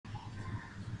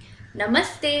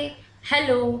Namaste,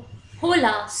 hello,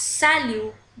 hola,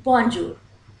 salut, bonjour,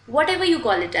 whatever you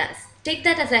call it as. Take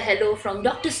that as a hello from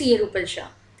Dr. C. A. Rupal Shah.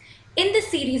 In this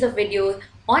series of videos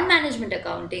on management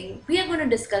accounting, we are going to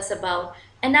discuss about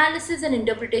analysis and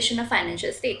interpretation of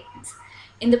financial statements.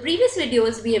 In the previous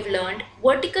videos, we have learned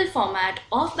vertical format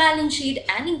of balance sheet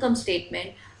and income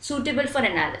statement suitable for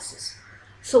analysis.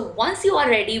 So once you are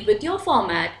ready with your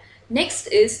format, next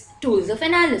is tools of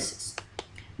analysis.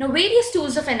 Now, various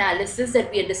tools of analysis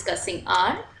that we are discussing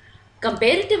are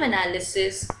comparative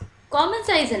analysis, common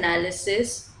size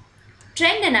analysis,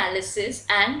 trend analysis,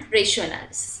 and ratio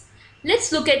analysis.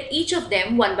 Let's look at each of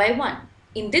them one by one.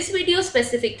 In this video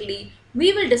specifically,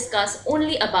 we will discuss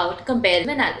only about comparative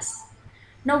analysis.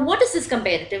 Now, what is this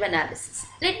comparative analysis?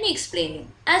 Let me explain you.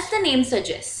 As the name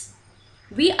suggests,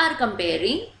 we are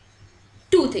comparing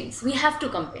two things. We have to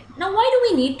compare. Now, why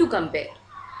do we need to compare?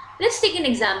 Let's take an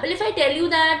example. If I tell you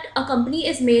that a company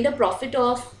has made a profit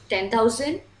of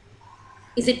 10,000,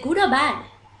 is it good or bad?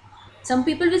 Some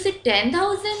people will say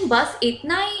 10,000, bus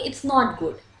itna hi, it's not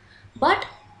good. But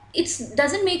it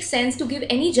doesn't make sense to give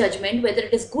any judgment whether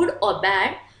it is good or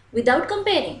bad without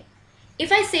comparing.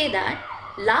 If I say that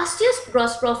last year's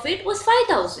gross profit was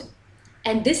 5,000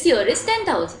 and this year is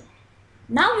 10,000.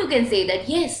 Now you can say that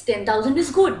yes, 10,000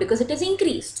 is good because it has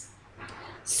increased.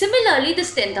 Similarly,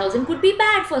 this 10,000 could be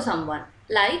bad for someone.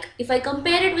 Like if I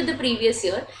compare it with the previous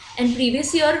year and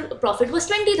previous year profit was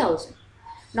 20,000.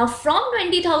 Now from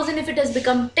 20,000 if it has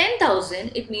become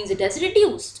 10,000, it means it has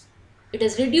reduced. It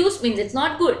has reduced means it's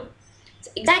not good.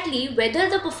 So exactly whether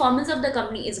the performance of the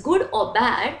company is good or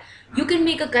bad, you can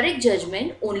make a correct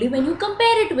judgment only when you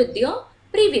compare it with your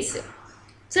previous year.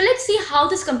 So let's see how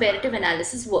this comparative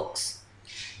analysis works.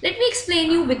 Let me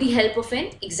explain you with the help of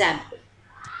an example.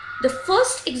 The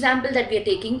first example that we are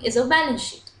taking is a balance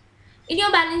sheet. In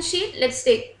your balance sheet, let's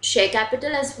take share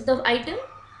capital as the item.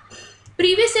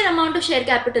 Previous year amount of share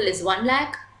capital is 1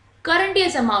 lakh. Current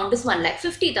year's amount is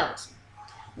 1,50,000.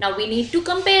 Now we need to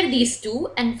compare these two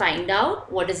and find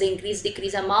out what is the increase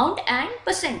decrease amount and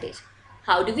percentage.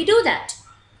 How do we do that?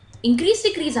 Increase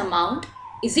decrease amount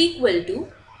is equal to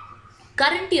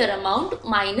current year amount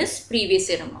minus previous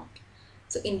year amount.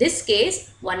 So in this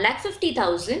case,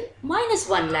 1,50,000 minus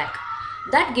 1 lakh,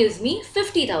 that gives me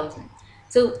 50,000.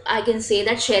 So I can say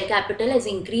that share capital has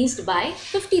increased by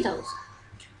 50,000.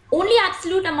 Only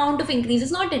absolute amount of increase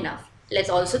is not enough. Let's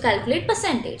also calculate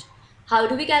percentage. How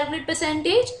do we calculate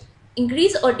percentage?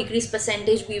 Increase or decrease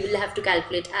percentage we will have to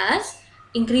calculate as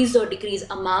increase or decrease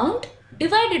amount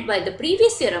divided by the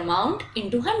previous year amount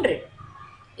into 100.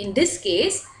 In this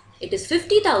case, it is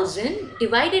 50,000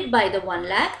 divided by the 1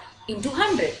 lakh into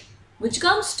 100, which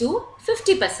comes to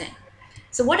 50%.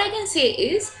 So what I can say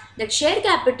is that share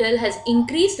capital has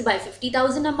increased by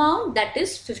 50,000 amount, that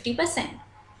is 50%.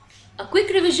 A quick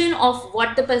revision of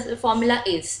what the formula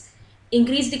is.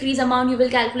 Increase decrease amount you will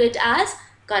calculate as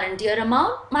current year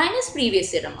amount minus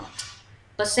previous year amount.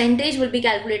 Percentage will be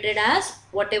calculated as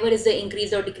whatever is the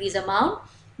increase or decrease amount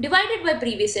divided by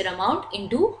previous year amount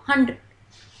into 100.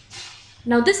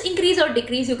 Now this increase or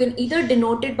decrease you can either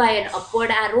denote it by an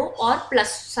upward arrow or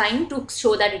plus sign to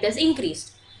show that it has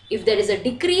increased. If there is a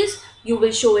decrease, you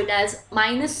will show it as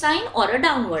minus sign or a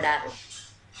downward arrow.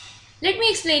 Let me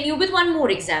explain you with one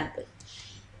more example.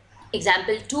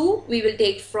 Example 2 we will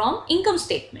take from income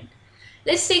statement.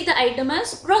 Let's take the item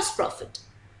as gross profit.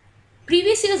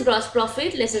 Previous year's gross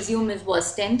profit, let's assume it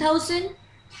was 10,000.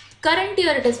 Current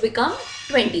year it has become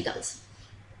 20,000.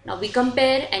 Now we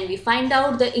compare and we find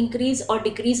out the increase or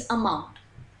decrease amount.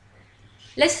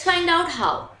 Let's find out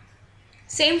how.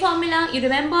 Same formula, you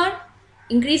remember?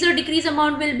 Increase or decrease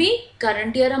amount will be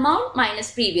current year amount minus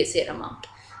previous year amount.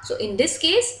 So in this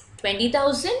case,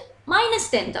 20,000 minus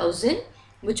 10,000,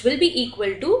 which will be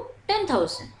equal to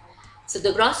 10,000. So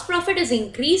the gross profit is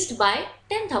increased by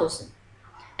 10,000.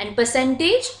 And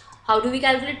percentage, how do we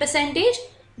calculate percentage?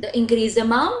 The increased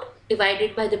amount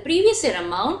divided by the previous year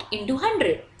amount into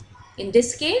 100. In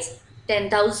this case,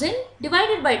 10,000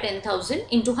 divided by 10,000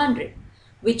 into 100,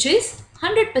 which is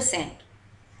 100%.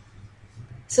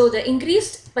 So the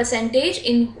increased percentage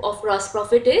of gross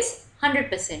profit is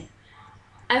 100%.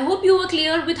 I hope you were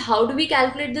clear with how do we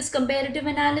calculate this comparative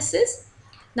analysis.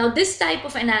 Now this type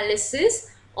of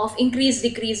analysis of increase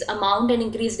decrease amount and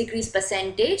increase decrease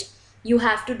percentage you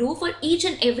have to do for each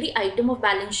and every item of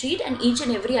balance sheet and each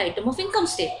and every item of income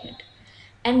statement.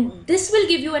 And this will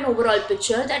give you an overall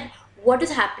picture that what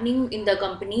is happening in the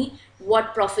company,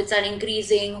 what profits are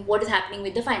increasing, what is happening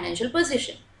with the financial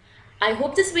position. I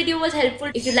hope this video was helpful.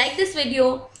 If you like this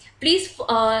video, please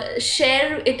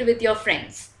share it with your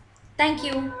friends. Thank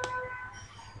you.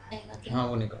 हाँ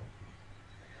वो निकाल